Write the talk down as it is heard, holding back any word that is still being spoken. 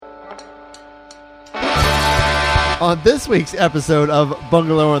On this week's episode of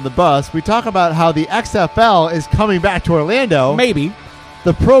Bungalow on the Bus, we talk about how the XFL is coming back to Orlando. Maybe.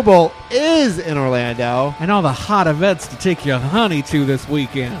 The Pro Bowl is in Orlando. And all the hot events to take your honey to this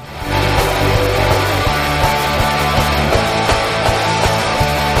weekend.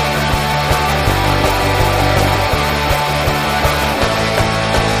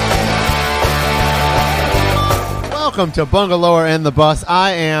 Welcome to Bungalower and the Bus.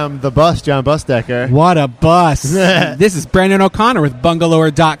 I am the bus, John Busdecker. What a bus. This is Brendan O'Connor with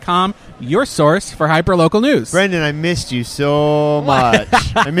Bungalower.com, your source for hyperlocal news. Brendan, I missed you so much.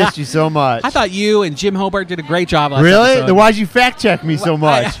 I missed you so much. I thought you and Jim Hobart did a great job last Really? episode. Then why'd you fact check me so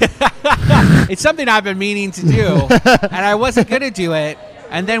much? It's something I've been meaning to do, and I wasn't going to do it.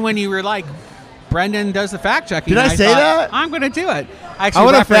 And then when you were like, Brendan does the fact checking, Did I say thought, that? I'm going to do it. I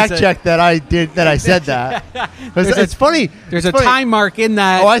want to fact check that I did, that I said that. It's funny. There's it's a funny. time mark in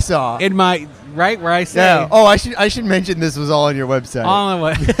that. Oh, I saw. In my, right, where I say. Yeah. Oh, I should mention this was all on your website. All in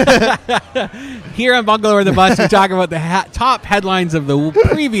one. Here on Bungalow the Bus, we talk about the top headlines of the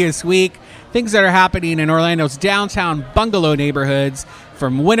previous week, things that are happening in Orlando's downtown bungalow neighborhoods,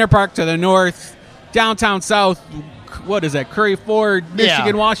 from Winter Park to the north, downtown south, what is that, Curry Ford,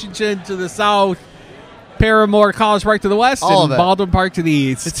 Michigan, Washington to the south, Paramore, College Park to the west, all and Baldwin Park to the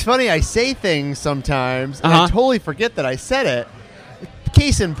east. It's funny, I say things sometimes, and I totally forget that I said it.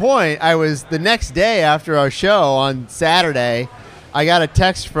 Case in point, I was the next day after our show on Saturday, I got a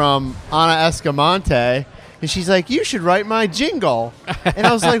text from Ana Escamante, and she's like, "You should write my jingle." And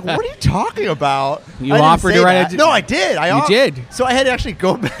I was like, "What are you talking about?" You offered to write that. No, I did. You did. So I had to actually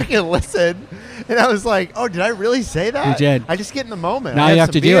go back and listen. And I was like, "Oh, did I really say that?" You did. I just get in the moment. Now I you have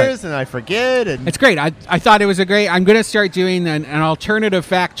some to do it. beers and I forget. And It's great. I thought it was a great. I'm going to start doing an alternative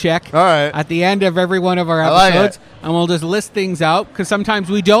fact check. All right. At the end of every one of our I episodes, like and we'll just list things out because sometimes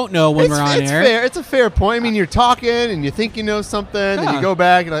we don't know when we're on it's air. Fair. It's a fair point. I mean, you're talking and you think you know something, and you go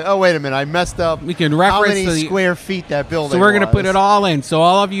back and like, "Oh, wait a minute, I messed up." We can reference how many the square feet that building. So we're going to was. put it all in. So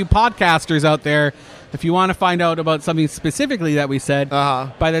all of you podcasters out there, if you want to find out about something specifically that we said,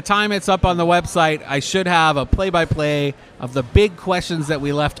 by the time it's up on the website, I should have a play-by-play of the big questions that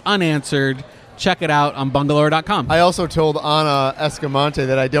we left unanswered. Check it out on bungalow.com. I also told Ana Escamante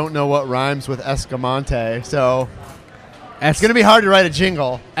that I don't know what rhymes with Escamante, so it's going to be hard to write a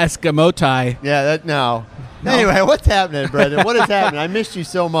jingle. Escamotai. Yeah, no. Anyway, what's happening, Brendan? What is happening? I missed you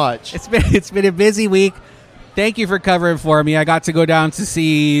so much. It's been a busy week. Thank you for covering for me. I got to go down to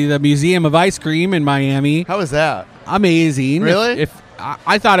see the Museum of Ice Cream in Miami. How was that? Amazing. Really?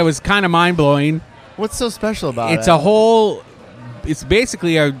 I thought it was kind of mind-blowing. What's so special about it? It's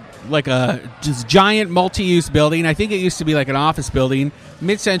basically a just giant multi-use building. I think it used to be like an office building,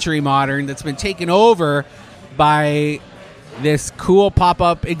 mid-century modern, that's been taken over by this cool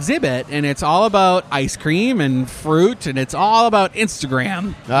pop-up exhibit, and it's all about ice cream and fruit, and it's all about Instagram.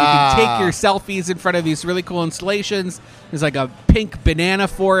 You can take your selfies in front of these really cool installations. There's like a pink banana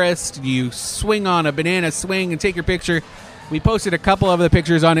forest. You swing on a banana swing and take your picture. We posted a couple of the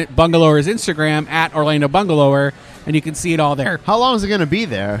pictures on it, Bungalower's Instagram, at Orlando Bungalower, and you can see it all there. How long is it going to be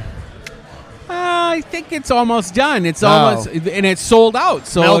there? I think it's almost done. It's almost, and it's sold out.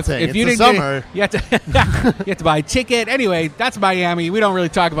 So melting. if you it's didn't summer. you have to buy a ticket. Anyway, that's Miami. We don't really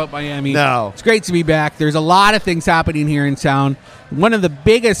talk about Miami. No. It's great to be back. There's a lot of things happening here in town. One of the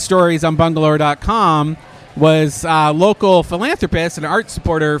biggest stories on Bungalow.com was local philanthropist and art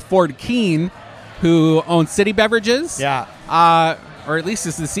supporter Ford Keene, who owns City Beverages. Yeah. Or at least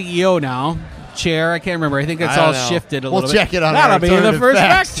is the CEO now. Chair, I can't remember. I think it's all shifted a little bit. We'll check it on That'll our be the alternative first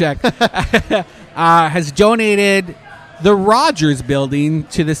facts. fact check. Has donated the Rogers Building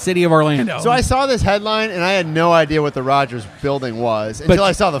to the city of Orlando. So I saw this headline, and I had no idea what the Rogers Building was until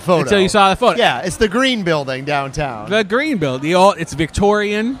I saw the photo. Until you saw the photo. Yeah, it's the Green Building downtown. The Green Building. It's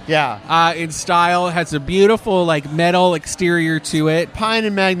Victorian. Yeah. In style. It has a beautiful metal exterior to it. Pine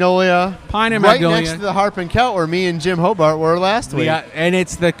and Magnolia. Right next to the Harp and Celt where me and Jim Hobart were last week. Yeah, and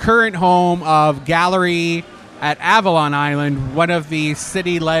it's the current home of Gallery at Avalon Island, one of the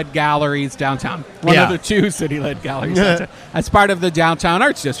city-led galleries downtown. One of the two city-led galleries downtown. As part of the Downtown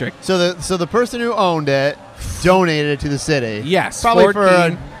Arts District. So the person who owned it donated it to the city. Yes. Probably for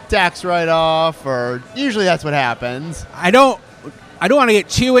a tax write-off, or usually that's what happens. I don't want to get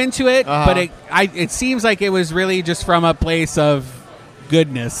too into it, but it seems like it was really just from a place of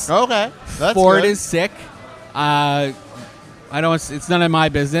goodness. Okay. That's Ford good. is sick. It's none of my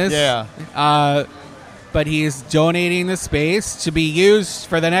business. Yeah. But he's donating the space to be used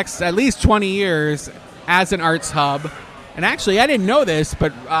for the next at least 20 years as an arts hub. And actually, I didn't know this,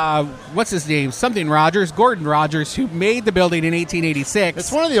 but what's his name? Something Rogers, Gordon Rogers, who made the building in 1886.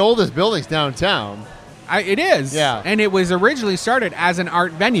 It's one of the oldest buildings downtown. It is. Yeah. And it was originally started as an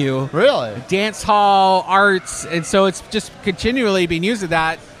art venue. Really? Dance hall, arts, and so it's just continually being used as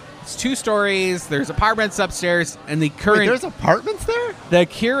that. It's 2 stories. There's apartments upstairs, and the current... Wait, there's apartments there? The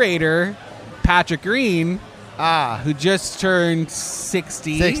curator, Patrick Green, Ah. who just turned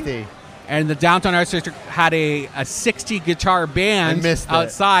 60. 60. And the Downtown Arts District had a 60 guitar band I missed it.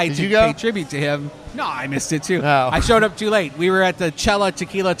 outside Did to you go? pay tribute to him. No, I missed it too. Oh. I showed up too late. We were at the Cella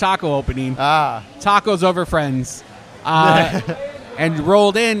Tequila Taco opening. Ah. Tacos over friends. And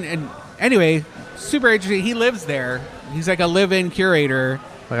rolled in. And anyway, super interesting. He lives there. He's like a live-in curator.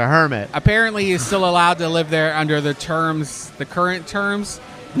 Like a hermit. Apparently, he's still allowed to live there under the current terms.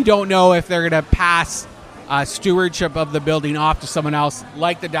 We don't know if they're going to pass stewardship of the building off to someone else,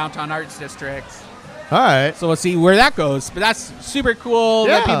 like the Downtown Arts District. All right. So we'll see where that goes. But that's super cool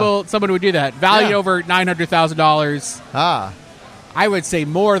Yeah. that someone would do that. Valued Yeah. over $900,000. Ah. I would say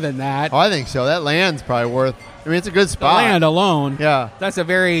more than that. Oh, I think so. That land's probably worth... I mean, it's a good The spot. land alone. Yeah. That's a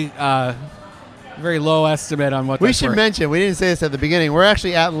very low estimate on what We that's should worth. mention, we didn't say this at the beginning, we're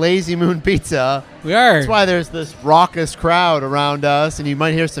actually at Lazy Moon Pizza. We are. That's why there's this raucous crowd around us, and you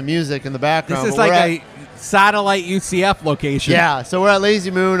might hear some music in the background. This is but like we're a satellite UCF location. Yeah, so we're at Lazy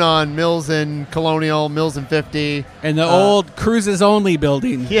Moon on Mills and Colonial, Mills and 50. And the old Cruises Only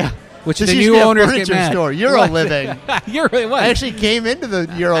building. Yeah. Which This the used to new be a owners furniture get mad. store, Euro What? Living. Euro what? I actually came into the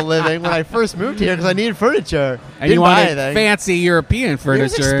Euro Living when I first moved here because I needed furniture. And Didn't you buy wanted anything. fancy European It was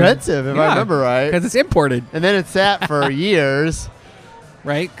furniture. expensive, if I remember right. Because it's imported, And then it sat for years.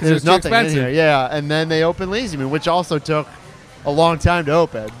 right? Because There's it's too nothing in expensive. here. Yeah, and then they opened Lazy Moon, which also took a long time to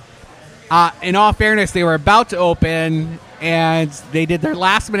open. In all fairness, they were about to open, and they did their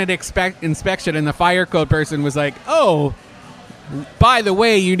last-minute inspection, and the fire code person was like, oh, by the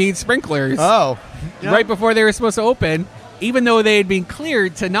way, you need sprinklers. Oh. Yeah. Right before they were supposed to open, even though they had been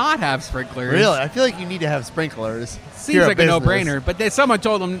cleared to not have sprinklers. Really? I feel like you need to have sprinklers. Seems You're like a business. no-brainer. But someone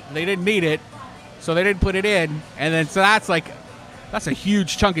told them they didn't need it, so they didn't put it in. And then, so that's a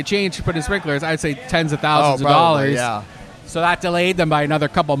huge chunk of change to put in sprinklers. I'd say tens of thousands of probably, dollars. Yeah. So that delayed them by another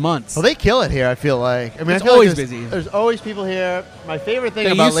couple months. Well, they kill it here, I feel like. I mean, It's I feel always like busy. There's always people here. My favorite thing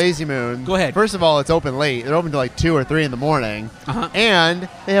They about used- Lazy Moon. Go ahead. First of all, it's open late. They're open till like 2 or 3 in the morning. Uh-huh. And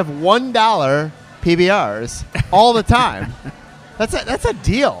they have $1 PBRs all the time. That's a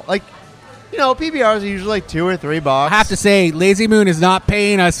deal. Like, you know, PBRs are usually like $2 or $3. I have to say, Lazy Moon is not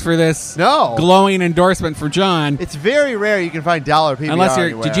paying us for this No. glowing endorsement for John. It's very rare you can find dollar PBR Unless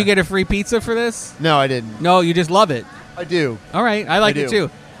anywhere. did you get a free pizza for this? No, I didn't. No, you just love it. I do. All right, I like I it do.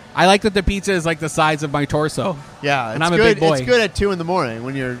 too. I like that the pizza is like the size of my torso. Yeah, And it's I'm a good. big boy. It's good at 2 in the morning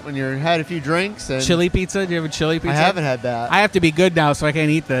when you're had a few drinks and Chili pizza? Do you have a chili pizza? I haven't had that. I have to be good now, so I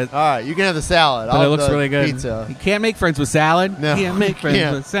can't eat that. All right, you can have the salad. But I'll it have looks the really good. Pizza. You can't make friends with salad. No, You can't make friends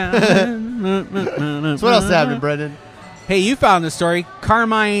can't. with salad. So what else happened, Brendan? Hey, you found the story.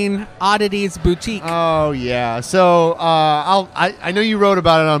 Carmine Oddities Boutique. Oh yeah. So I know you wrote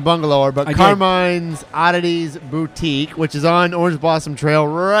about it on Bungalower, but I did. Carmine's Oddities Boutique, which is on Orange Blossom Trail,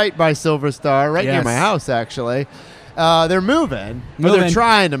 right by Silver Star, right near Yes. my house, actually. They're moving. But they're Moving.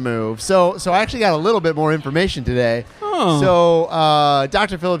 trying to move. So I actually got a little bit more information today. Oh. So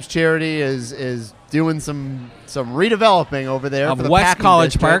Dr. Phillips Charity is doing some redeveloping over there of for the West packing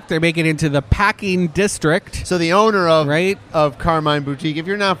College district. Park. They're making it into the packing district. So the owner of Right. of Carmine Boutique, if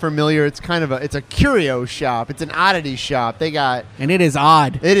you're not familiar, it's kind of it's a curio shop. It's an oddity shop. They got And it is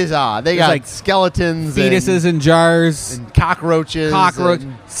odd. it is odd. They There's got like skeletons, Fetuses in jars, and cockroaches, cockroach,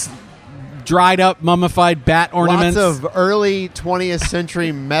 and dried up mummified bat ornaments, lots of early 20th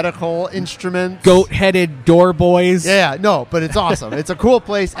century medical instruments. goat-headed door boys. Yeah, no, but it's awesome. It's a cool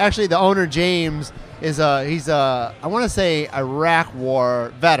place. Actually, the owner James is he's a I want to say Iraq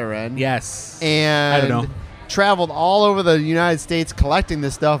War veteran. Yes. And I don't know. traveled all over the United States collecting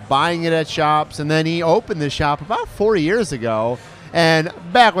this stuff, buying it at shops, and then he opened this shop about 4 years ago. And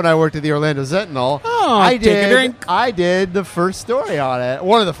back when I worked at the Orlando Sentinel, take a drink. I did the first story on it.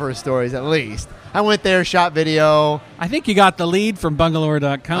 One of the first stories, at least. I went there, shot video. I think you got the lead from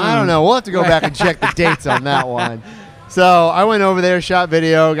bungalow.com. I don't know. We'll have to go back and check the dates on that one. So I went over there, shot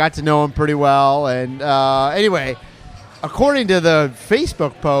video, got to know him pretty well. And anyway, according to the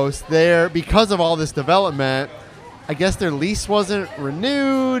Facebook post, because of all this development, I guess their lease wasn't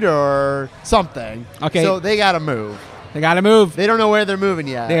renewed or something. Okay. So they got to move. They got to move. They don't know where they're moving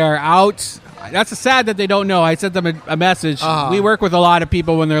yet. They are out. That's sad that they don't know. I sent them a message. Uh-huh. We work with a lot of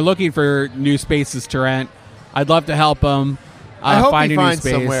people when they're looking for new spaces to rent. I'd love to help them I hope find he a new finds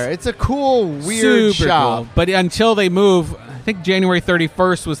space. somewhere. It's a cool, weird Super shop. cool. But until they move, I think January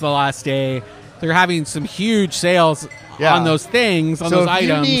 31st was the last day. They're having some huge sales Yeah. on those things, on So those if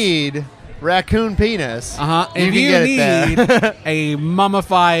items. you need raccoon penis, If can you get need it there. a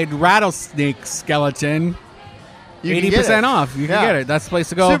mummified rattlesnake skeleton, You can get 80% it. off. You can get it. That's the place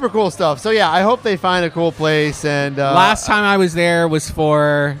to go. Super cool stuff. So yeah, I hope they find a cool place. And Last time I was there was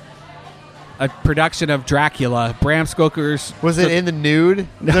for a production of Dracula. Bram Stoker's. was it in the nude?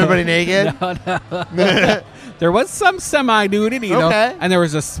 Was everybody naked? No. There was some semi-nudity, though. Okay. And there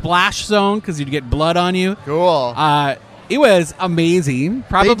was a splash zone because you'd get blood on you. Cool. It was amazing.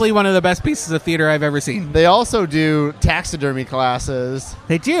 Probably one of the best pieces of theater I've ever seen. They also do taxidermy classes.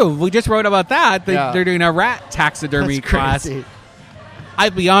 They do. We just wrote about that. They're doing a rat taxidermy That's class. crazy. I'll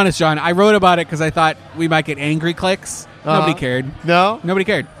be honest, John. I wrote about it because I thought we might get angry clicks. Nobody cared. No? Nobody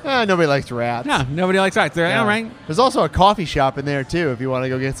cared. Nobody likes rats. No, nobody likes rats. They're all right. There's also a coffee shop in there, too, if you want to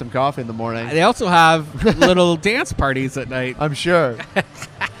go get some coffee in the morning. They also have little dance parties at night. I'm sure.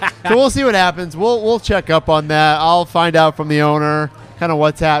 So we'll see what happens. We'll check up on that. I'll find out from the owner kind of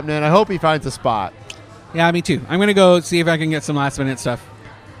what's happening. I hope he finds a spot. Yeah, me too. I'm going to go see if I can get some last-minute stuff.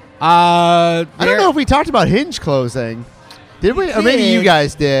 I don't know if we talked about Hinge closing. Did we? Or maybe you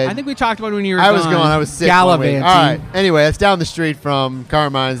guys did. I think we talked about it when you were I was gone. I was sick. Gallivanting. All right. Anyway, it's down the street from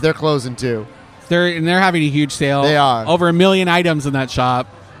Carmine's. They're closing too. They're having a huge sale. They are. Over 1 million items in that shop.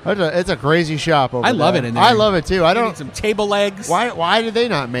 It's a crazy shop over there. I love it in there. I love it too. I You don't. need some table legs. Why did they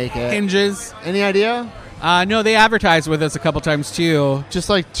not make it? Hinges. Any idea? No, they advertised with us a couple times too. Just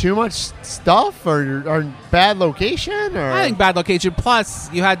like too much stuff or bad location or I think bad location. Plus,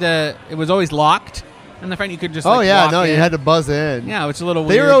 it was always locked. In the front, you could just walk you in. had to buzz in. Yeah, which is a little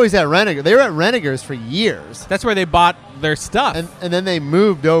They weird. were always at Reniger. They were at Reniger's for years. That's where they bought their stuff. And then they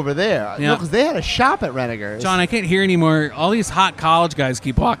moved over there. Yeah. Because they had a shop at Reniger's. John, I can't hear anymore. All these hot college guys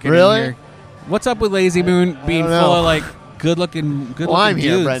keep walking Really? in here. What's up with Lazy Moon being don't full know. of like good-looking Well, I'm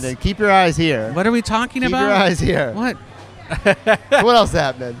here, dudes? Brendan. Keep your eyes here. What are we talking Keep about? your eyes here. What? What else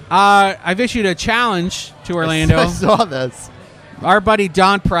happened? I've issued a challenge to Orlando. I saw this. Our buddy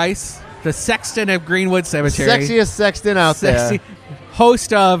Don Price, the sexton of Greenwood Cemetery. Sexiest sexton out there.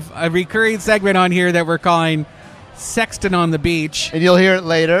 Host of a recurring segment on here that we're calling Sexton on the Beach. And you'll hear it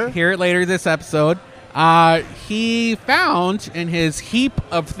later. Hear it later this episode. He found in his heap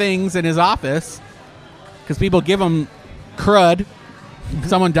of things in his office, because people give him crud.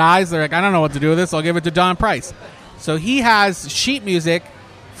 Someone dies, they're like, I don't know what to do with this. I'll give it to Don Price. So he has sheet music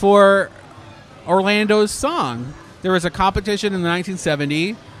for Orlando's song. There was a competition in the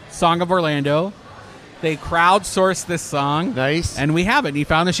 1970 Song of Orlando. They crowdsourced this song. Nice. And we have it. He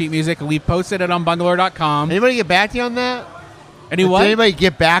found the sheet music, and we posted it on bungalow.com. Anybody get back to you on that? Anyone? Did anybody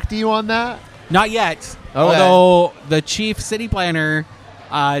get back to you on that? Not yet. Okay. Although the chief city planner,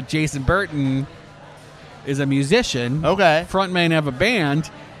 Jason Burton, is a musician. Okay. Frontman of a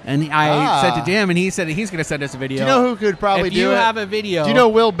band. And I said to him, and he said he's going to send us a video. Do you know who could probably if do you it? have a video. Do you know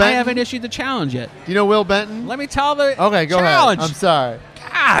Will Benton? I haven't issued the challenge yet. Do you know Will Benton? Let me tell the Okay, go challenge. ahead. I'm sorry.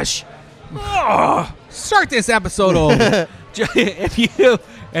 Gosh. Ugh. Start this episode over.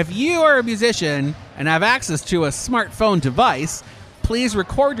 If you are a musician and have access to a smartphone device, please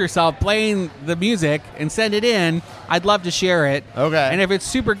record yourself playing the music and send it in. I'd love to share it. Okay. And if it's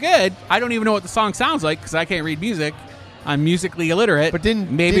super good, I don't even know what the song sounds like because I can't read music. I'm musically illiterate. But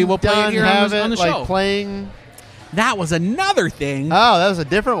didn't we'll play Don it here have on the like show. playing? That was another thing. Oh, that was a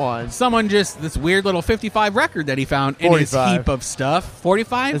different one. Someone this weird little 55 record that he found in his 45. heap of stuff.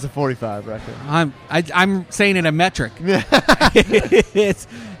 45? It's a 45 record. I'm saying it in metric. It's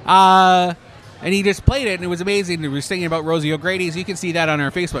and he just played it, and it was amazing. We were singing about Rosie O'Grady, so you can see that on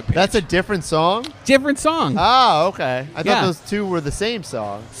our Facebook page. That's a different song? different song. Oh, okay. I Yeah. thought those two were the same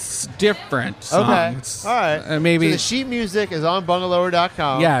song. It's different song. Okay. It's, All right. maybe. So the sheet music is on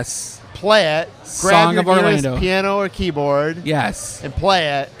bungalower.com. Yes. Play it. Grab Song your of Orlando. nearest piano or keyboard Yes. and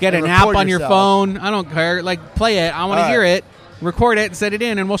play it. Get and an app record on your yourself. phone. I don't care. Like, play it. I want to All hear right. it. Record it and send it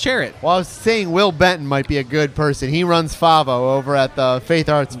in, and we'll share it. Well, I was saying Will Benton might be a good person. He runs Favo over at the Faith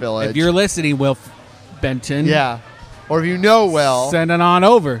Arts Village. If you're listening, Will Benton. Yeah. Or if you know Will. Send it on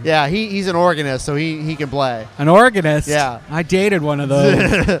over. Yeah, he's an organist, so he can play. An organist. Yeah. I dated one of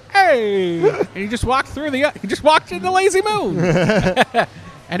those. Hey, and he just walked through he just walked in the Lazy Moon.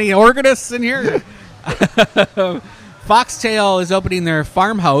 Any organists in here? Foxtail is opening their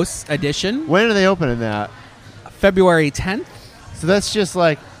farmhouse edition When are they opening that? February 10th. So that's just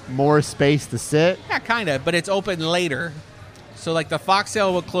like more space to sit. Yeah, kind of, but it's open later. So like the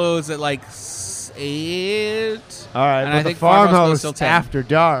Foxtail will close at like 8. All right, And but I the think farmhouse goes farmhouse till 10. after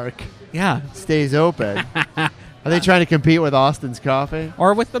dark Yeah, stays open. Are they trying to compete with Austin's Coffee?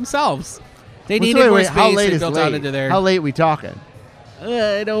 or with themselves. They Wait, needed more wait, space. how late they is built late? out into there. How late we talking?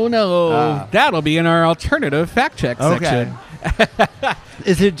 I don't know. That'll be in our alternative fact check Okay. section.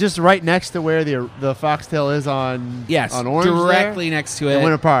 Is it just right next to where the Foxtail is on? Yes, on Orange directly there? next to it. In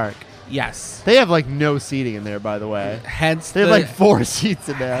Winter Park. Yes. They have like no seating in there, by the way. Hence, they have like 4 seats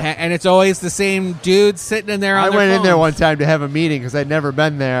in there, and it's always the same dudes sitting in there. I went in there one time to have a meeting because I'd never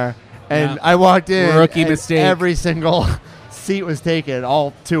been there, and I walked in. Rookie mistake. Every single seat was taken.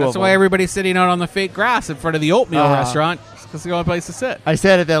 All 2 of them. That's why everybody's sitting out on the fake grass in front of the oatmeal restaurant. Because it's the only place to sit. I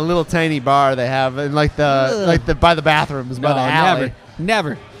sat at that little tiny bar they have, in by the bathrooms, by the alley.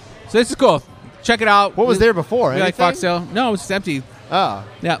 Never. So this is cool. Check it out. What was there before? You like Foxtail? No, it was just empty. Oh.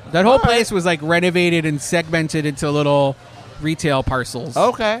 Yeah, that whole place was like renovated and segmented into little retail parcels.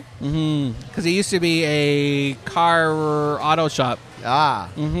 Okay. Because it used to be a car auto shop.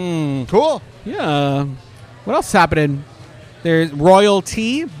 Cool. Yeah. What else happening? There's Royal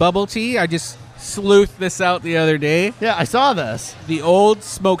Tea, bubble tea. I just sleuthed this out the other day. Yeah, I saw this. The old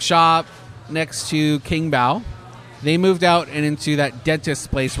smoke shop next to King Bao. They moved out and into that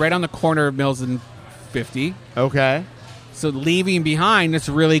dentist place right on the corner of Mills and 50. Okay. So leaving behind this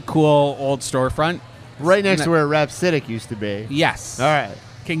really cool old storefront. Right next to where Rhapsodic used to be. Yes. All right.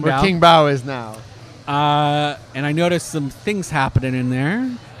 King where Bao. King Bao is now. And I noticed some things happening in there.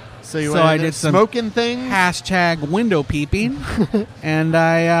 So I did some smoking things? Hashtag window peeping. And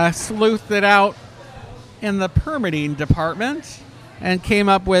I sleuthed it out in the permitting department and came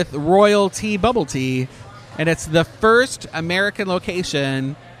up with Royal Tea Bubble Tea. And it's the first American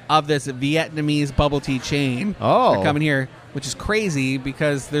location of this Vietnamese bubble tea chain. They're coming here, which is crazy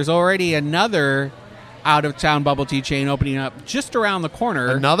because there's already another out-of-town bubble tea chain opening up just around the corner.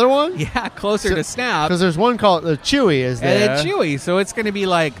 Another one? Yeah, closer to Snap. Because there's one called the Chewy is there. And Chewy, so it's going to be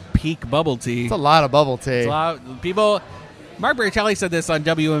like peak bubble tea. It's a lot of bubble tea. It's a lot. People... Mark Bertelli said this on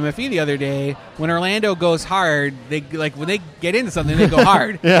WMFE the other day. When Orlando goes hard, when they get into something, they go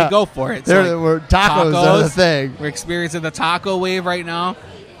hard. Yeah. They go for it. Tacos are the thing. We're experiencing the taco wave right now.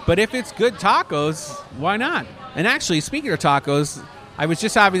 But if it's good tacos, why not? And actually, speaking of tacos, I was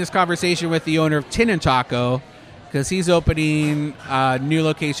just having this conversation with the owner of Tin and Taco because he's opening a new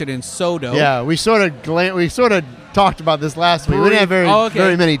location in Sodo. Yeah, we sort of talked about this last week. We didn't have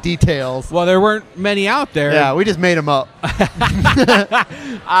very many details. Well, there weren't many out there. Yeah, we just made them up.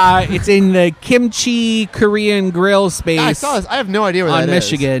 It's in the Kimchi Korean grill space. I saw this. I have no idea where that is. On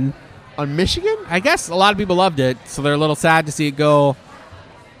Michigan. On Michigan? I guess a lot of people loved it, so they're a little sad to see it go.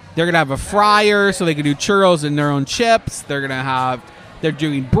 They're going to have a fryer so they can do churros and their own chips. They're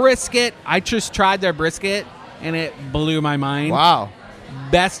doing brisket. I just tried their brisket, and it blew my mind. Wow.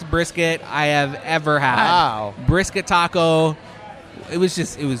 Best brisket I have ever had. Wow. Brisket taco. It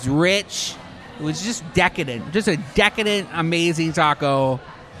was rich. It was just decadent. Just a decadent, amazing taco.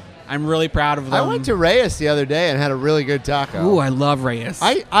 I'm really proud of them. I went to Reyes the other day and had a really good taco. Ooh, I love Reyes.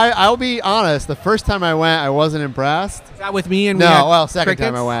 I'll be honest. The first time I went, I wasn't impressed. Is that with me and second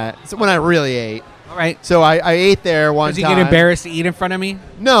time I went. So when I really ate. All right. So I ate there one time. Did you get embarrassed to eat in front of me?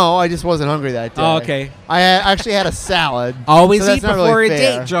 No, I just wasn't hungry that day. Oh, okay. I actually had a salad. Always eat before a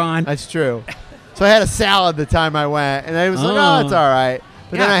date, John. That's true. So I had a salad the time I went, and I was like, it's all right.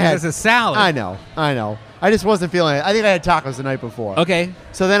 But then I had a salad. I know. I just wasn't feeling it. I think I had tacos the night before. Okay.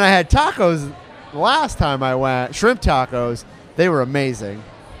 So then I had tacos the last time I went, shrimp tacos. They were amazing.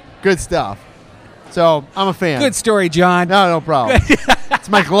 Good stuff. So I'm a fan. Good story, John. No problem. It's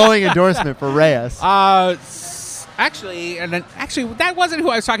my glowing endorsement for Reyes. Actually, that wasn't who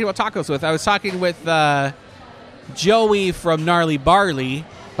I was talking about tacos with. I was talking with Joey from Gnarly Barley.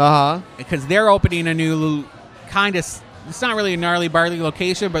 Because they're opening a new kind of... It's not really a Gnarly Barley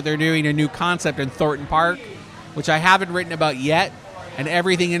location, but they're doing a new concept in Thornton Park, which I haven't written about yet. And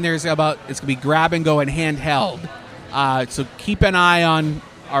everything in there is about... It's going to be grab and go and handheld. So keep an eye on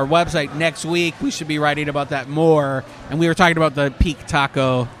our website next week. We should be writing about that more. And we were talking about the peak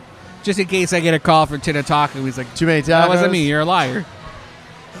taco. Just in case I get a call from Tina Taco. He's like, too many tacos? That wasn't me. You're a liar.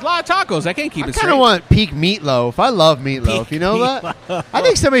 There's a lot of tacos. I can't keep it straight. I kind of want peak meatloaf. I love meatloaf. Peak you know meatloaf. That? I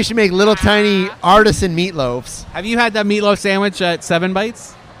think somebody should make little tiny artisan meatloafs. Have you had that meatloaf sandwich at 7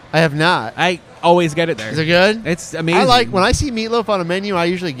 Bites? I have not. I always get it there. Is it good? It's amazing. When I see meatloaf on a menu, I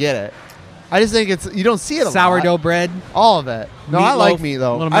usually get it. I just think you don't see it a lot. Sourdough bread. All of it. No, meatloaf, I like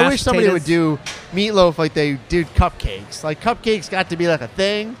meatloaf. I wish somebody would do meatloaf like they do cupcakes. Like cupcakes got to be like a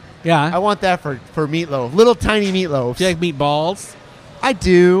thing. Yeah. I want that for meatloaf. Little tiny meatloafs. Do you like meatballs? I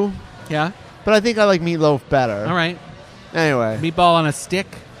do. Yeah. But I think I like meatloaf better. All right. Anyway. Meatball on a stick?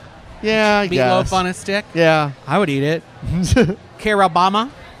 Yeah, I guess. Meatloaf on a stick? Yeah. I would eat it. Carabama.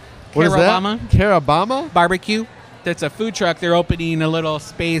 What is that? Carabama? Barbecue. That's a food truck. They're opening a little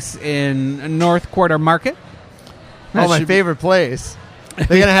space in North Quarter Market. My favorite place. They're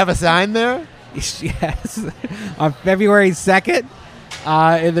going to have a sign there? Yes, on February 2nd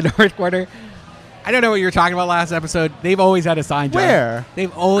in the North Quarter. I don't know what you were talking about last episode. They've always had a sign, John. Where?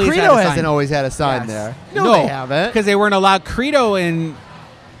 They've always had a Credo sign. hasn't always had a sign Yes. there. No, they haven't. Because they weren't allowed. Credo in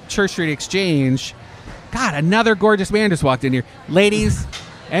Church Street Exchange. God, another gorgeous man just walked in here. Ladies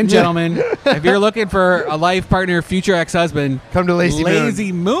and gentlemen, if you're looking for a life partner, future ex-husband, Come to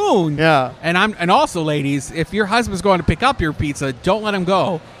Lazy Moon. Yeah. And also, ladies, if your husband's going to pick up your pizza, don't let him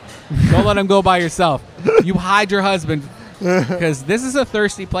go. Don't let him go by yourself. You hide your husband because this is a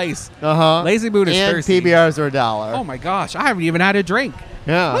thirsty place. Uh-huh. Lazy Moon is and thirsty. PBRs are $1. Oh my gosh, I haven't even had a drink.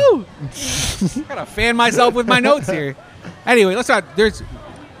 Yeah. Woo! Gotta fan myself with my notes here. Anyway, let's not.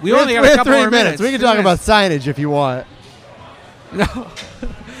 We only have a couple 3 more minutes. We can talk about signage if you want. No,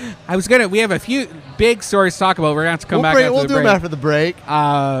 we have a few big stories to talk about. We're gonna have to come back. We'll do them after the break.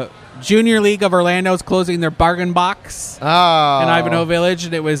 Junior League of Orlando's closing their bargain box in Ivanhoe Village,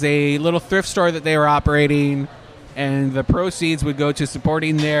 and it was a little thrift store that they were operating, and the proceeds would go to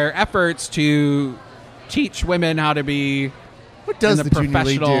supporting their efforts to teach women how to be. What does the Junior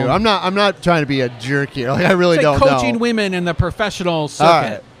League do? I'm not trying to be a jerk here. Like, I really it's like don't coaching know. women in the professional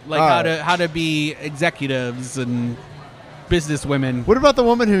circuit, All how to be executives and business women. What about the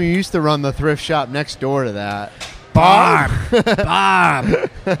woman who used to run the thrift shop next door to that? Bob,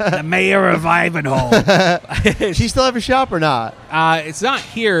 the mayor of Ivanhoe. She still have a shop or not? It's not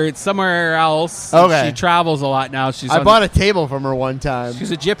here. It's somewhere else. Okay. She travels a lot now. I bought a table from her one time.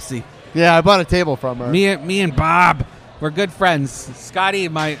 She's a gypsy. Yeah, I bought a table from her. Me and Bob, we're good friends. Scotty,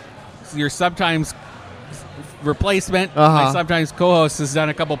 your sometimes replacement, my sometimes co-host, has done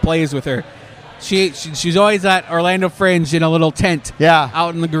a couple plays with her. She's always at Orlando Fringe in a little tent. Yeah,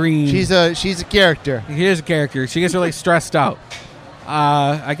 out in the green. She's a character. Here's a character. She gets really stressed out.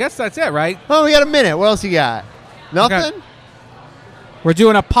 I guess that's it, right? Oh, we got a minute. What else you got? Nothing? Okay. We're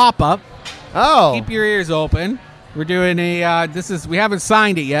doing a pop-up. Oh. Keep your ears open. We're doing we haven't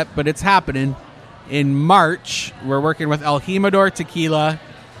signed it yet, but it's happening. In March, we're working with El Jimador Tequila.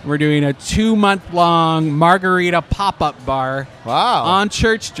 We're doing a 2-month-long margarita pop-up bar on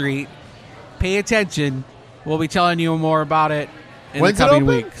Church Street. Pay attention. We'll be telling you more about it in the coming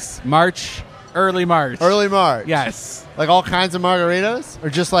weeks. Early March. Early March. Yes. Like all kinds of margaritas?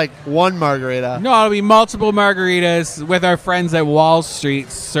 Or just like one margarita? No, it'll be multiple margaritas with our friends at Wall Street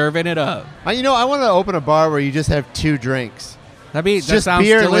serving it up. I want to open a bar where you just have 2 drinks. That just sounds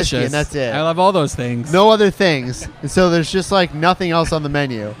beer delicious. And whiskey, and that's it. I love all those things. No other things. And so there's just like nothing else on the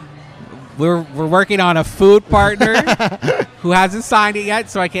menu. We're working on a food partner who hasn't signed it yet,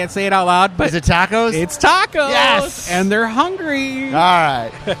 so I can't say it out loud. But is it tacos? It's tacos. Yes, and they're hungry. All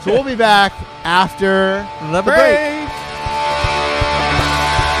right, so we'll be back after the break.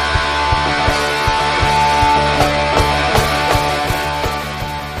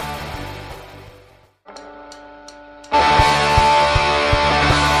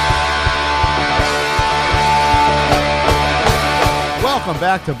 Welcome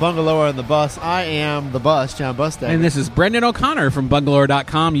back to Bungalower on the Bus. I am the bus, John Bustad. And this is Brendan O'Connor from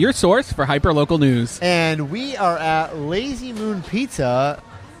Bungalower.com, your source for hyperlocal news. And we are at Lazy Moon Pizza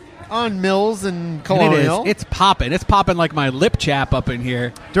on Mills and Colonial. It's popping. It's popping like my lip chap up in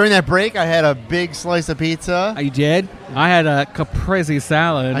here. During that break, I had a big slice of pizza. You did? I had a caprese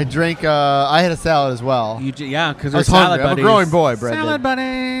salad. I had a salad as well. Because I was hungry. I'm a growing boy, Brendan. Salad buddy.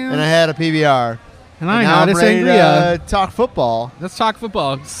 And I had a PBR. And I had a sangria. Talk football. Let's talk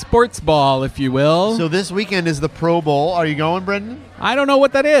football. Sports ball, if you will. So this weekend is the Pro Bowl. Are you going, Brendan? I don't know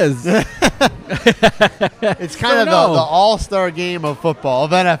what that is. It's kind of the all-star game of football,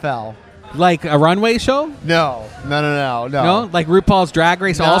 of NFL. Like a runway show? No. No? Like RuPaul's Drag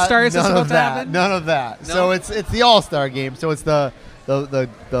Race All-Stars? None of that. No? So it's the all-star game. So it's the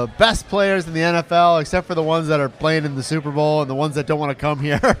best players in the NFL, except for the ones that are playing in the Super Bowl and the ones that don't want to come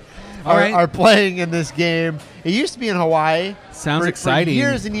here. Are playing in this game. It used to be in Hawaii. Sounds exciting. For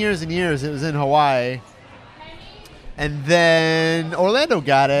years and years and years, it was in Hawaii. And then Orlando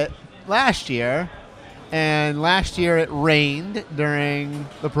got it last year. And last year it rained during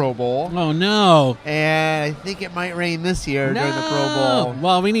the Pro Bowl. Oh, no. And I think it might rain this year during the Pro Bowl.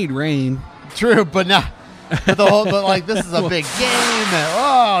 Well, we need rain. True, but not. But like this is a big game.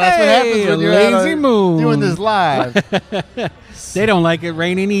 That's what happens when you're Lazy Moon doing this live. They don't like it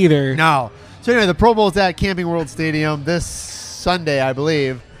raining either. No. So anyway, the Pro Bowl's at Camping World Stadium this Sunday, I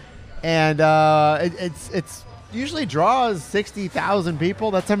believe, and it's usually draws 60,000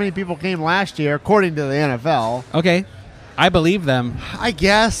 people. That's how many people came last year, according to the NFL. Okay, I believe them. I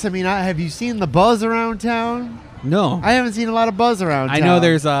guess. I mean, have you seen the buzz around town? No, I haven't seen a lot of buzz around town. I know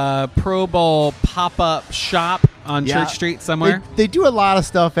there's a Pro Bowl pop-up shop on Church Street somewhere? They do a lot of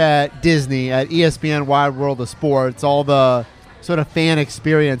stuff at Disney, at ESPN Wide World of Sports, all the sort of fan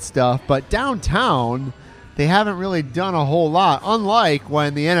experience stuff. But downtown, they haven't really done a whole lot. Unlike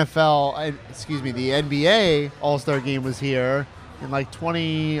when the NBA All-Star Game was here in like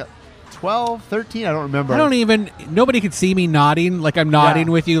 2012, 13, I don't remember. Nobody could see me nodding, like I'm nodding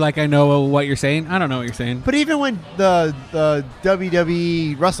with you, like I know what you're saying. I don't know what you're saying. But even when the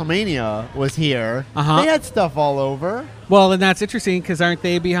WWE WrestleMania was here, they had stuff all over. Well, and that's interesting because aren't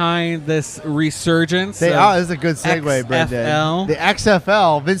they behind this resurgence? They are. This is a good segue, Brendan. The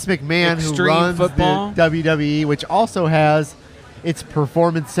XFL, Vince McMahon, Extreme who runs football. the WWE, which also has its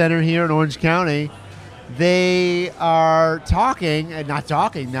performance center here in Orange County. They are talking, and not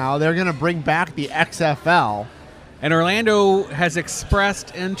talking now, they're going to bring back the XFL. And Orlando has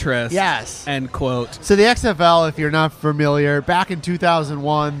expressed interest. Yes. End quote. So the XFL, if you're not familiar, back in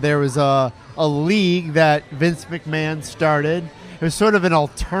 2001, there was a league that Vince McMahon started. It was sort of an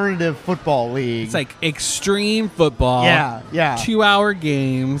alternative football league. It's like extreme football. Yeah. 2-hour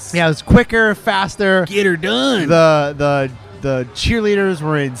games. Yeah, it was quicker, faster. Get her done. The cheerleaders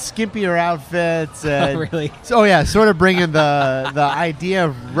were in skimpier outfits. And really? Sort of bringing the idea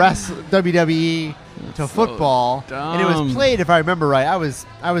of WWE to football. Dumb. And it was played, if I remember right, I was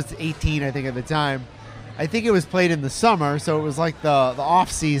 18, I think, at the time. I think it was played in the summer, so it was like the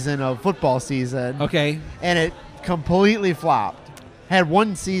off season of football season. Okay. And it completely flopped. Had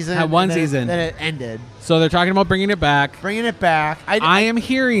one season. Then it ended. So they're talking about bringing it back. I am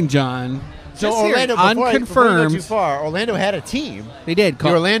hearing, John. So Orlando, unconfirmed. Before I go too far, Orlando had a team. They did. The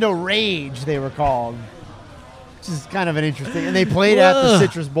Orlando Rage, they were called. Which is kind of an interesting. And they played at the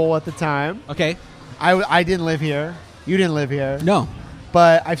Citrus Bowl at the time. Okay. I didn't live here. You didn't live here. No.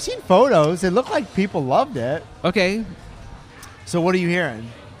 But I've seen photos. It looked like people loved it. Okay. So what are you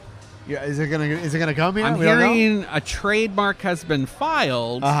hearing? Is it gonna come here? I'm hearing a trademark has been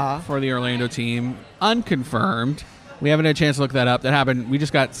filed for the Orlando team, unconfirmed. We haven't had a chance to look that up. That happened. We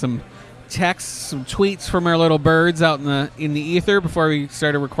just got some texts, some tweets from our little birds out in the ether before we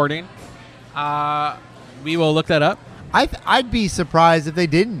started recording. We will look that up. I'd be surprised if they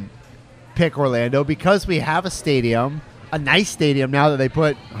didn't pick Orlando because we have a stadium, a nice stadium now that they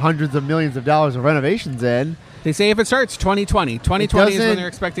put hundreds of millions of dollars of renovations in. They say if it starts 2020. 2020 is when they're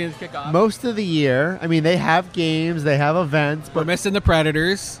expecting it to kick off. Most of the year. I mean, they have games, they have events. But we're missing the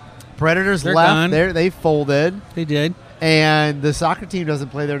Predators. Predators They're left. gone. They folded. They did. And the soccer team doesn't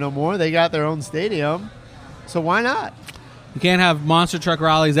play there no more. They got their own stadium. So why not? You can't have monster truck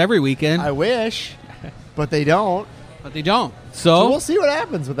rallies every weekend. I wish, but they don't. So we'll see what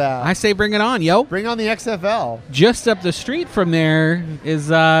happens with that. I say bring it on, yo. Bring on the XFL. Just up the street from there is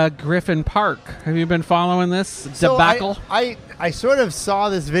Griffin Park. Have you been following this debacle? I sort of saw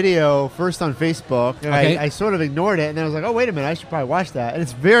this video first on Facebook, and I sort of ignored it, and then I was like, oh, wait a minute, I should probably watch that. And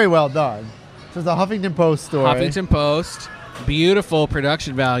it's very well done. So it's a Huffington Post story. Huffington Post. Beautiful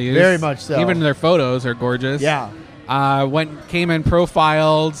production values. Very much so. Even their photos are gorgeous. Yeah. Came and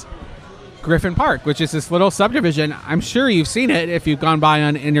profiled Griffin Park, which is this little subdivision. I'm sure you've seen it if you've gone by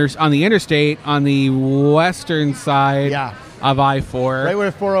on the interstate on the western side of I-4. Right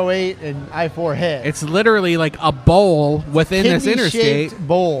where 408 and I-4 hit. It's literally like a bowl within this interstate. Kidney-shaped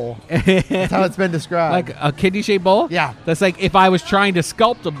bowl. That's how it's been described. Like a kidney-shaped bowl? Yeah. That's like if I was trying to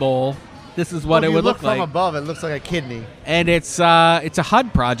sculpt a bowl, this is what it would look like. From above, it looks like a kidney. And it's a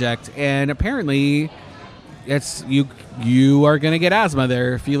HUD project, and apparently you are going to get asthma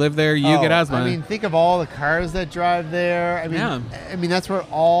there. If you live there, you get asthma. I mean, think of all the cars that drive there. I mean, that's where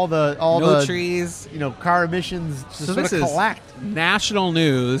all the trees, car emissions just so sort of collect. National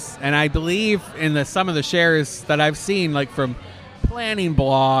news, and I believe in some of the shares that I've seen, like from planning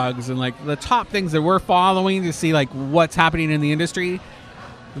blogs and like the top things that we're following to see like what's happening in the industry.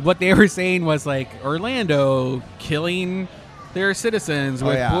 What they were saying was like Orlando killing their citizens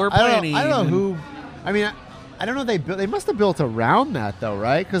with poor planning. I don't know who. I mean, I don't know. They must have built around that though,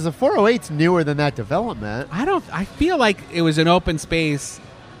 right? Because the 408's newer than that development. I feel like it was an open space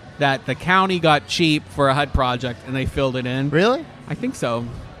that the county got cheap for a HUD project and they filled it in. Really? I think so.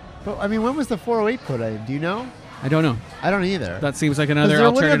 But I mean, when was the 408 put in? Do you know? I don't know. I don't either. That seems like another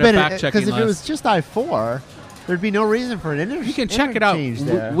alternative fact checking. Because if it was just I-4. There'd be no reason for an interchange. You can check it out.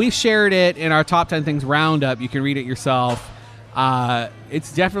 We shared it in our top 10 things roundup. You can read it yourself.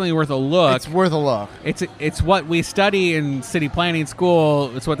 It's definitely worth a look. It's worth a look. It's what we study in city planning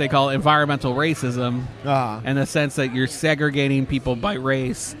school. It's what they call environmental racism, in the sense that you're segregating people by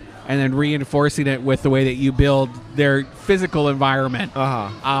race and then reinforcing it with the way that you build their physical environment,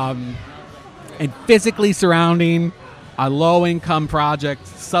 and physically surrounding a low-income project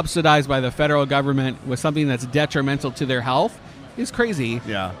subsidized by the federal government with something that's detrimental to their health is crazy.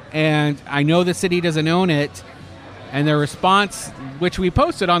 Yeah. And I know the city doesn't own it, and their response, which we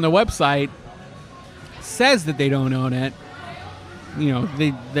posted on the website, says that they don't own it. You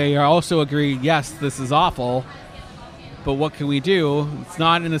know, they also agree, yes, this is awful, but what can we do? It's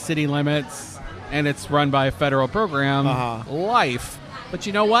not in the city limits, and it's run by a federal program, Life. But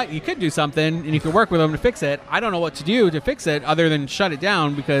you know what? You could do something, and you could work with them to fix it. I don't know what to do to fix it other than shut it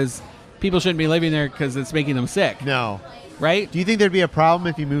down, because people shouldn't be living there because it's making them sick. No. Right? Do you think there'd be a problem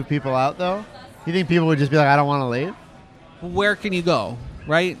if you move people out, though? You think people would just be like, I don't want to leave? Where can you go?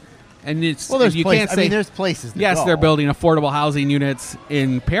 Right? And it's there's you places. can't say, there's places to yes, go. they're building affordable housing units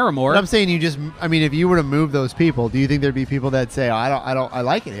in Paramore. But I'm saying if you were to move those people, do you think there'd be people that say, I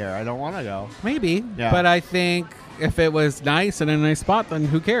like it here. I don't want to go. Maybe. Yeah. But I think if it was nice and a nice spot, then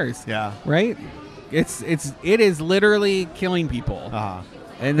who cares? Yeah. Right? It is literally killing people.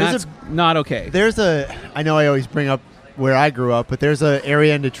 And that's not okay. I know I always bring up where I grew up, but there's an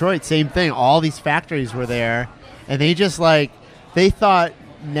area in Detroit, same thing. All these factories were there, and they just they thought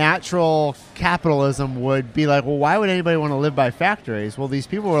natural capitalism would be like, well, why would anybody want to live by factories? Well, these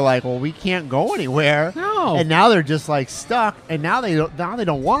people were like, well, we can't go anywhere. No. And now they're just stuck, and now they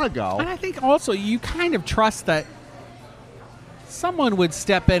don't want to go. And I think also you kind of trust that someone would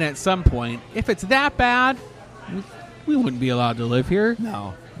step in at some point. If it's that bad, we wouldn't be allowed to live here.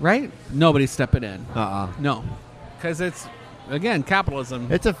 No. Right? Nobody's stepping in. No. Because it's, again,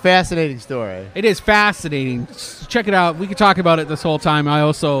 capitalism. It's a fascinating story. It is fascinating. Check it out. We could talk about it this whole time. I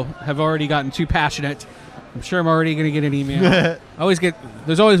also have already gotten too passionate. I'm sure I'm already going to get an email.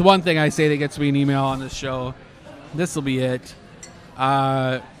 There's always one thing I say that gets me an email on this show. This will be it.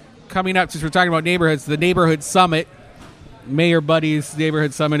 Coming up, since we're talking about neighborhoods, the Neighborhood Summit, Mayor Buddy's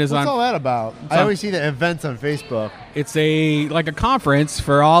Neighborhood Summit is What's on. all that about? I always see the events on Facebook. It's a conference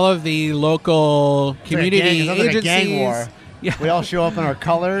for all of the local community agencies. Like a gang war. Yeah. We all show up in our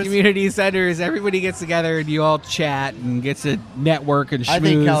colors. Community centers. Everybody gets together and you all chat and get to network and schmooze. I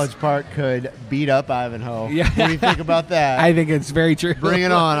think College Park could beat up Ivanhoe. Yeah. What do you think about that? I think it's very true. Bring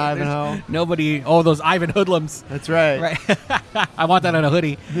it on, Ivanhoe. Nobody. Oh, those Ivan hoodlums. That's right. Right. I want that on a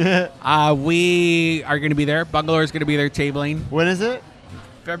hoodie. We are going to be there. Bungalow is going to be there tabling. When is it?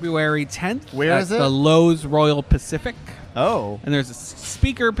 February 10th. Where is it? The Lowe's Royal Pacific. Oh. And there's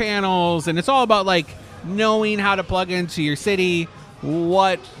speaker panels, and it's all about knowing how to plug into your city,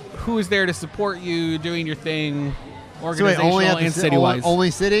 who's there to support you doing your thing, organizational and city-wise.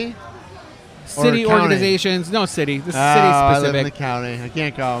 Only city? City organizations. No, city. This is city I live specific. in the county. I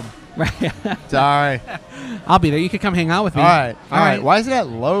can't come. Right. Sorry. I'll be there. You could come hang out with me. All right. Why is it at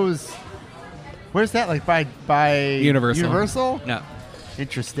Lowe's? Where's that? By Universal. Universal? No.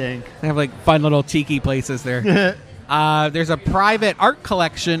 Interesting. They have fun little tiki places there. There's a private art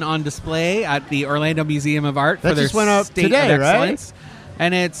collection on display at the Orlando Museum of Art for their just went up State today, of Excellence. Right?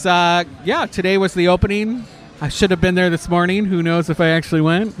 And it's, today was the opening. I should have been there this morning. Who knows if I actually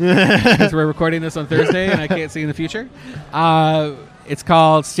went? Because we're recording this on Thursday and I can't see in the future. It's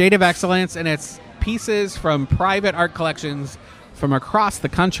called State of Excellence, and it's pieces from private art collections from across the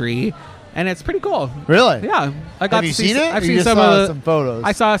country. And it's pretty cool. Really? Yeah. Have you seen it? I've seen some photos.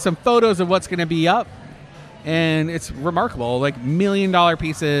 I saw some photos of what's going to be up. And it's remarkable, $1 million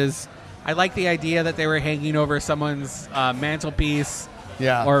pieces. I like the idea that they were hanging over someone's mantelpiece,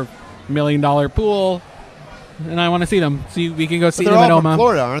 or $1 million pool, and I want to see them. So we can go see them at Oma. They're all from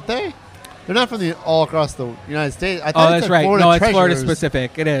Florida, aren't they? They're not from all across the United States. I thought that's right. No, it's Florida Treasures.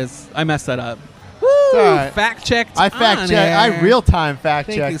 Specific. It is. I messed that up. Woo! Right. Fact checked. I fact checked. I real time fact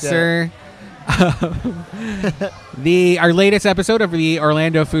checked. Thank you, sir. Our latest episode of the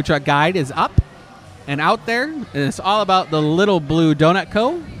Orlando Food Truck Guide is up and out there, and it's all about the Little Blue Donut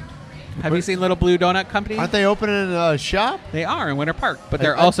Co. Have you seen Little Blue Donut Company? Aren't they opening a shop? They are in Winter Park, but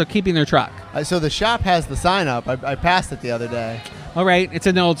they're also keeping their truck. So the shop has the sign up. I passed it the other day. All right. It's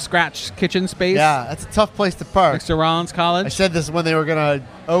in the old Scratch Kitchen space. Yeah, that's a tough place to park. Next to Rollins College. I said this when they were going to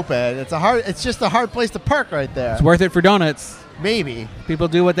open. It's just a hard place to park right there. It's worth it for donuts. Maybe. People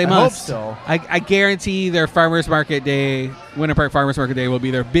do what they must. I hope so. I guarantee their Farmers Market Day, Winter Park Farmers Market Day, will be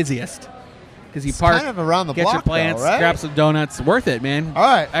their busiest. Because you park, kind of around the get block, your plants, though, right? grab some donuts. Worth it, man. All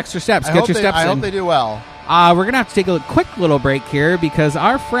right. Extra steps. I Get your steps in. I hope they do well. We're going to have to take a quick little break here because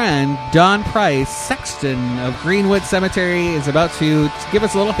our friend Don Price, sexton of Greenwood Cemetery, is about to give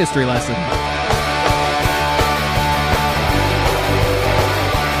us a little history lesson.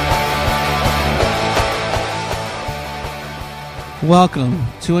 Welcome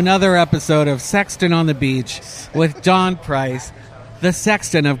to another episode of Sexton on the Beach with Don Price, the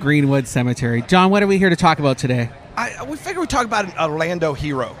sexton of Greenwood Cemetery. John, what are we here to talk about today? We figured we'd talk about an Orlando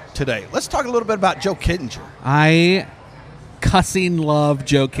hero today. Let's talk a little bit about Joe Kittinger. I cussing love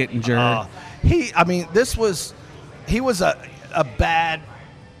Joe Kittinger. He was a bad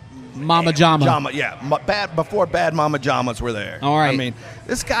Mama Jama. Bad before bad Mama Jamas were there. All right. I mean,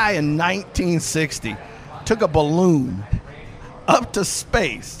 this guy in 1960 took a balloon up to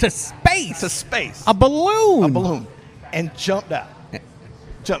space. To space. A balloon. A balloon. And jumped out.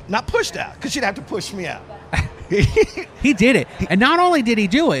 Not pushed out, because you'd have to push me out. He did it. And not only did he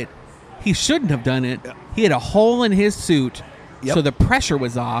do it, he shouldn't have done it. Yep. He had a hole in his suit, Yep. so the pressure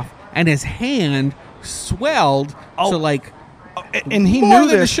was off, and his hand swelled to like. And he more knew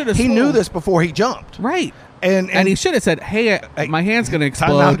than it this. should have He swelled. knew this before he jumped. Right. And he should have said, hey, my hand's going to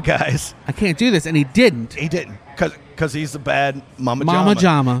Time out, explode. guys. I can't do this. And he didn't. He didn't, because he's the bad Mama Mama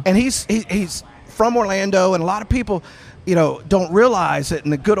Jama. Jama. And he's from Orlando, and a lot of people, don't realize that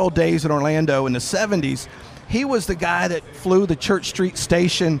in the good old days in Orlando in the 70s, he was the guy that flew the Church Street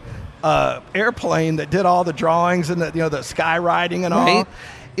Station airplane that did all the drawings and the sky riding and all. Right.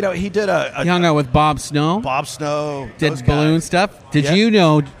 He did He hung out with Bob Snow. Bob Snow. Did those balloon guys. stuff. Did Yeah. you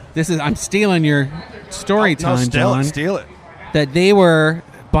know, I'm stealing your story time, John. Steal it. That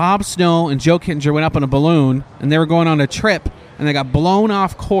Bob Snow and Joe Kittinger went up on a balloon, and they were going on a trip, and they got blown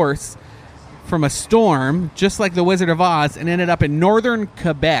off course from a storm, just like the Wizard of Oz, and ended up in northern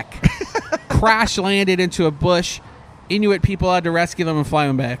Quebec. Crash landed into a bush. Inuit people had to rescue them and fly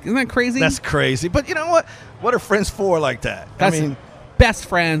them back. Isn't that crazy? That's crazy. But you know what? What are friends for like that? That's best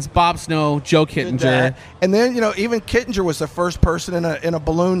friends, Bob Snow, Joe Kittinger. And then, even Kittinger was the first person in a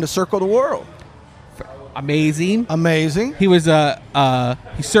balloon to circle the world. Amazing. Amazing. He was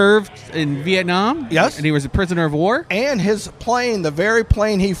he served in Vietnam. Yes. And he was a prisoner of war. And his plane, the very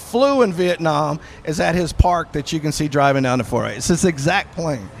plane he flew in Vietnam, is at his park that you can see driving down the 408. It's his exact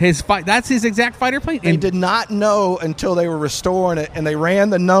plane. That's his exact fighter plane. They did not know until they were restoring it, and they ran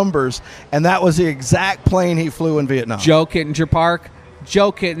the numbers, and that was the exact plane he flew in Vietnam. Joe Kittinger Park.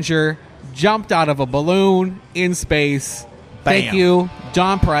 Joe Kittinger jumped out of a balloon in space. Bam. Thank you,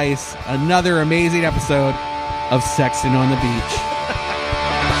 John Price. Another amazing episode of Sexton on the Beach.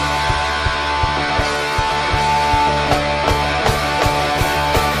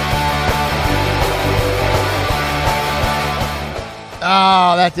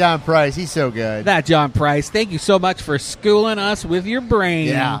 Oh, that John Price. He's so good. That John Price. Thank you so much for schooling us with your brain.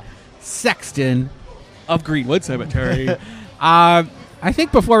 Yeah. Sexton of Greenwood Cemetery. I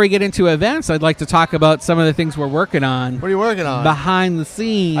think before we get into events, I'd like to talk about some of the things we're working on. What are you working on? Behind the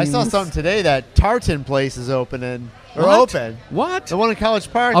scenes. I saw something today that Tartan place is opening. Or What? open. What? The one in College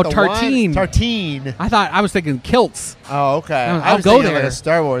Park. Oh, the Tartine. Tartine. I was thinking kilts. Oh, okay. I'll was go thinking there. like a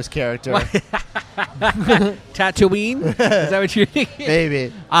Star Wars character. Tatooine? Is that what you're thinking?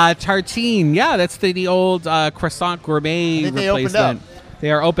 Maybe. Tartine. Yeah, that's the old croissant gourmet I think they opened replacement. They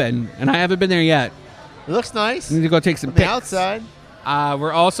are open, and I haven't been there yet. It looks nice. I need to go take some From the pics. outside.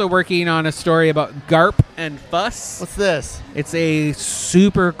 We're also working on a story about Garp and Fuss. What's this? It's a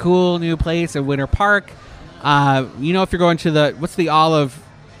super cool new place in Winter Park. If you're going to what's the olive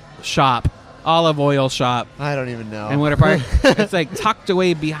oil shop I don't even know. in Winter Park? It's like tucked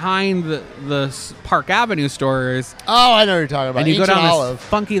away behind the Park Avenue stores. Oh, I know what you're talking about. And you go Ancient down olive. this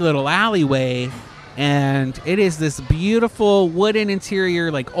funky little alleyway, and it is this beautiful wooden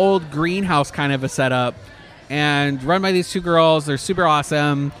interior, like old greenhouse kind of a setup, and run by these two girls. They're super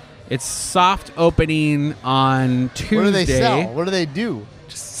awesome. It's soft opening on Tuesday. What do they sell? What do they do?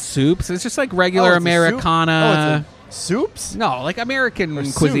 Soups. It's just like regular Oh, it's a soup? Americana. Oh, it's a soups? No, like American Or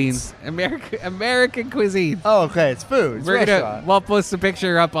cuisine. suits? American cuisine. Oh, okay. It's food. It's a restaurant. We'll post a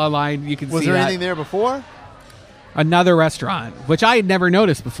picture up online. You can Was see there that. anything there before? Another restaurant, which I had never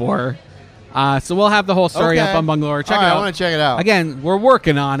noticed before. So we'll have the whole story Okay. up on Bungalow. Check All it right, out. I want to check it out. Again, we're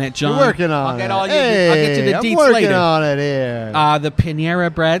working on it, John. We're working on I'll get it. all you. Hey, I'll get you the I'm deets working later. on it here. The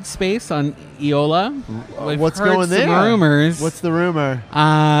Panera Bread space on Eola. We've What's heard going some there? rumors. What's the rumor?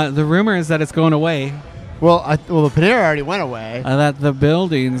 The rumor is that it's going away. Well, the Panera already went away. That the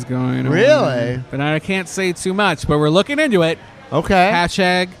building's going away. Really? But I can't say too much. But we're looking into it. Okay.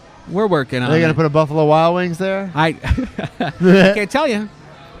 Hashtag. We're working on Are they it. going to put a Buffalo Wild Wings there? I can't tell you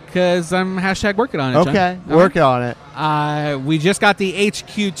because I'm hashtag working on it. John. Okay. All Working on it. right. We just got the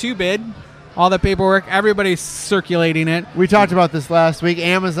HQ2 bid. All the paperwork. Everybody's circulating it. We talked about this last week.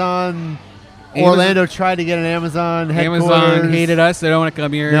 Amazon Orlando tried to get an Amazon headquarters. Amazon hated us. They don't want to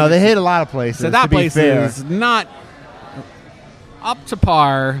come here. No, they hate a lot of places. So that to be place fair. is not up to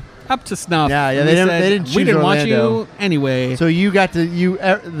par. up to snuff. Yeah, And they we didn't we choose didn't want Orlando. you anyway. So you got to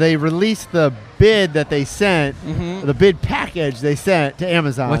they released the bid that they sent, the bid package they sent to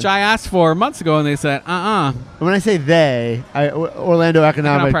Amazon. which I asked for months ago, and they said, When I say they, Orlando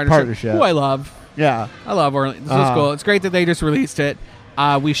Economic Partnership. Who I love. Yeah. I love Orlando. This is cool. It's great that they just released it.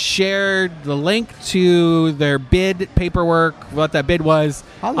 We shared the link to their bid paperwork, what that bid was,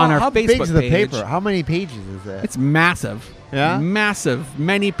 on our how Facebook big's the page. paper? How many pages is it? It's massive. Yeah? Massive.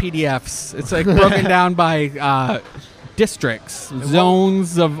 Many PDFs. It's like broken down by districts,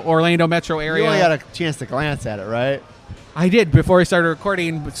 zones of Orlando metro area. You only got a chance to glance at it, right? I did before I started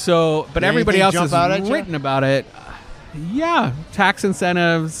recording, but Did everybody else anything has jump out at you? written about it. Yeah, tax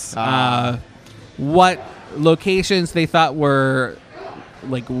incentives, what locations they thought were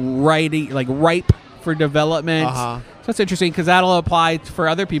like ripe for development. So that's interesting because that'll apply for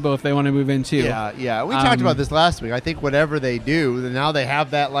other people if they want to move in too. Yeah. We talked about this last week. I think whatever they do, then now they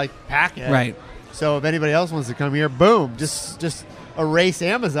have that like packet. Right. So if anybody else wants to come here, boom, just erase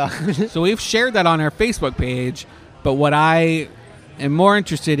Amazon. So we've shared that on our Facebook page, but what I am more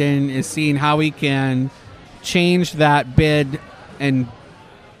interested in is seeing how we can change that bid and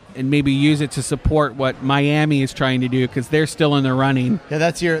maybe use it to support what Miami is trying to do because they're still in the running. Yeah,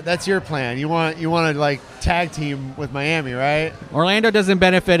 that's your plan. You want to like tag team with Miami, right? Orlando doesn't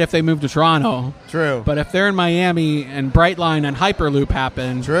benefit if they move to Toronto. True. But if they're in Miami and Brightline and Hyperloop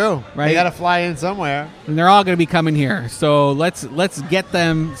happen, True. Right? They got to fly in somewhere. and they're all going to be coming here. So let's get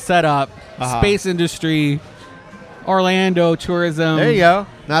them set up. Space industry, Orlando tourism. There you go.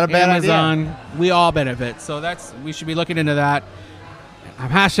 Not a bad Amazon. idea. We all benefit. So we should be looking into that. I'm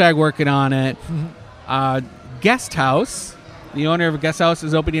hashtag working on it. Guest House. The owner of a guest house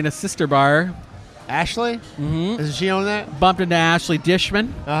is opening a sister bar. Ashley? Mm-hmm. Does she own that? Bumped into Ashley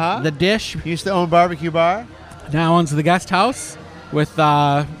Dishman. The Dish. He used to own Barbecue Bar. Now owns the guest house with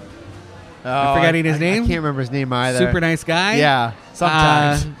I'm forgetting his name. I can't remember his name either. Super nice guy. Yeah,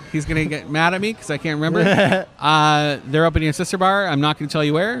 sometimes. He's going to get mad at me because I can't remember. They're opening a sister bar. I'm not going to tell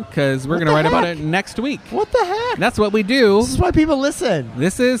you where because we're going to write about it next week. What the heck? That's what we do. This is why people listen.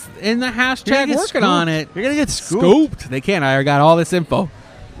 This is in the hashtag working on it. You're going to get scooped. They can't. I got all this info.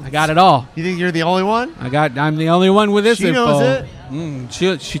 I got it all. You think you're the only one? I'm the only one with this She info. knows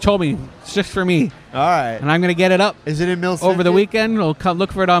it? She told me it's just for me. All right. And I'm going to get it up. Is it in Mills 50? Over the weekend. We'll come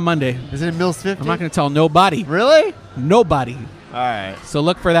look for it on Monday. Is it in Mills 50? I'm not going to tell nobody. Really? Nobody. All right. So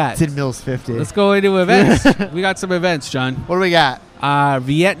look for that. It's in Mills 50. Let's go into events. We got some events, John. What do we got?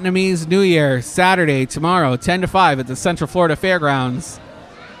 Vietnamese New Year, Saturday, tomorrow, 10 to 5 at the Central Florida Fairgrounds.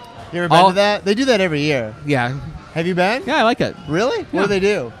 You ever been to that? They do that every year. Yeah. Have you been? Yeah, I like it. Really? What do they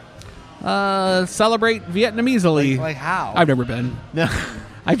do? Celebrate Vietnamese-ly. Like how? I've never been. No.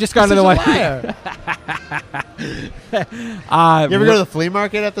 I've just gone to the Such one. a liar. You ever go to the flea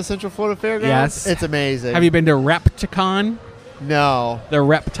market at the Central Florida Fairgrounds? Yes. It's amazing. Have you been to Repticon? No. The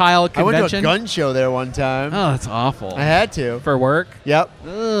reptile convention? I went to a gun show there one time. Oh, that's awful. I had to. For work? Yep.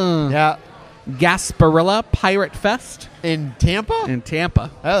 Ugh. Yeah. Gasparilla Pirate Fest? In Tampa? In Tampa.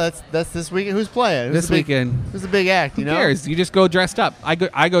 Oh, that's this weekend. Who's playing? This weekend. Who's the big act, you Who know? cares? You just go dressed up. I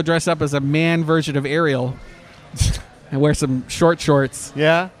go dress up as a man version of Ariel. I wear some shorts.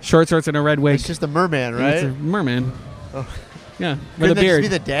 Yeah? Short shorts and a red wig. It's just a merman, right? It's a merman. Oh. Yeah, with Couldn't a that beard.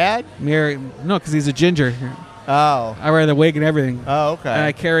 just be the dad? No, because he's a ginger. Oh. I wear the wig and everything. Oh, okay. And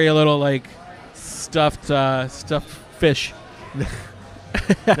I carry a little like stuffed fish.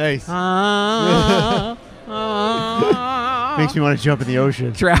 Nice. Makes me want to jump in the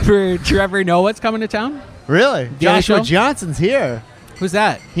ocean. Trevor know what's coming to town? Really? Joshua show? Johnson's here. Who's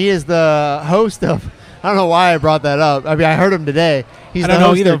that? He is the host of. I don't know why I brought that up. I mean, I heard him today. He's I the don't know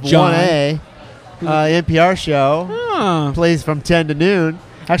host either, of John. 1A, NPR show. Oh. Plays from 10 to noon.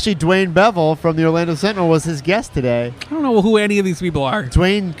 Actually, Dwayne Bevel from the Orlando Sentinel was his guest today. I don't know who any of these people are.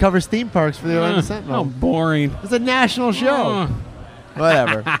 Dwayne covers theme parks for the Orlando Sentinel. How boring. It's a national show.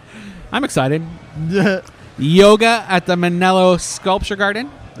 Whatever. I'm excited. Yoga at the Manello Sculpture Garden.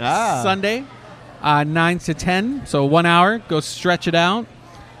 Sunday, 9 to 10. So 1 hour. Go stretch it out.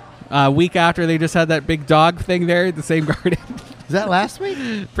 Week after, they just had that big dog thing there at the same garden. Is that last week?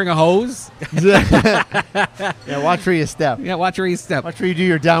 Bring a hose. Yeah, watch where you step. Yeah, watch where you step. Watch where you do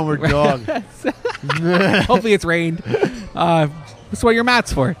your downward dog. Hopefully it's rained. That's what your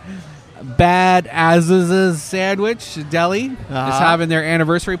mat's for. Bad Aziz's Sandwich Deli is having their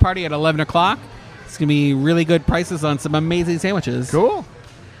anniversary party at 11 o'clock. It's going to be really good prices on some amazing sandwiches. Cool.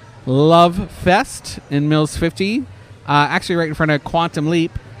 Love Fest in Mills 50, actually right in front of Quantum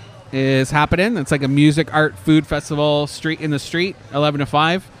Leap, is happening. It's like a music, art, food festival, street in the street, 11 to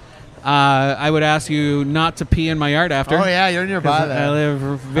 5. I would ask you not to pee in my yard after. Oh yeah, you're nearby there. I live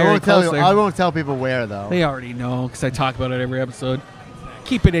very close there. I won't tell people where though. They already know because I talk about it every episode.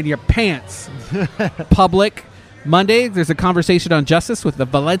 Keep it in your pants. Public. Monday, there's a conversation on justice with the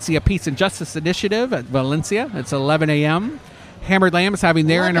Valencia Peace and Justice Initiative at Valencia. It's 11 a.m. Hammered Lamb is having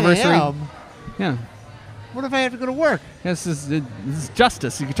their anniversary. Yeah. What if I have to go to work? This is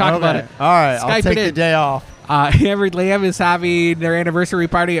justice. You can talk about it. All right, Skype I'll take the day off. Hammered Lamb is having their anniversary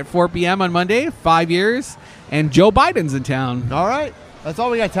party at 4 p.m. on Monday, 5 years, and Joe Biden's in town. All right. That's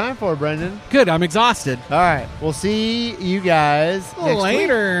all we got time for, Brendan. Good. I'm exhausted. All right. We'll see you guys next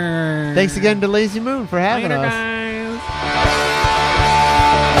later. week. Thanks again to Lazy Moon for having us. Guys.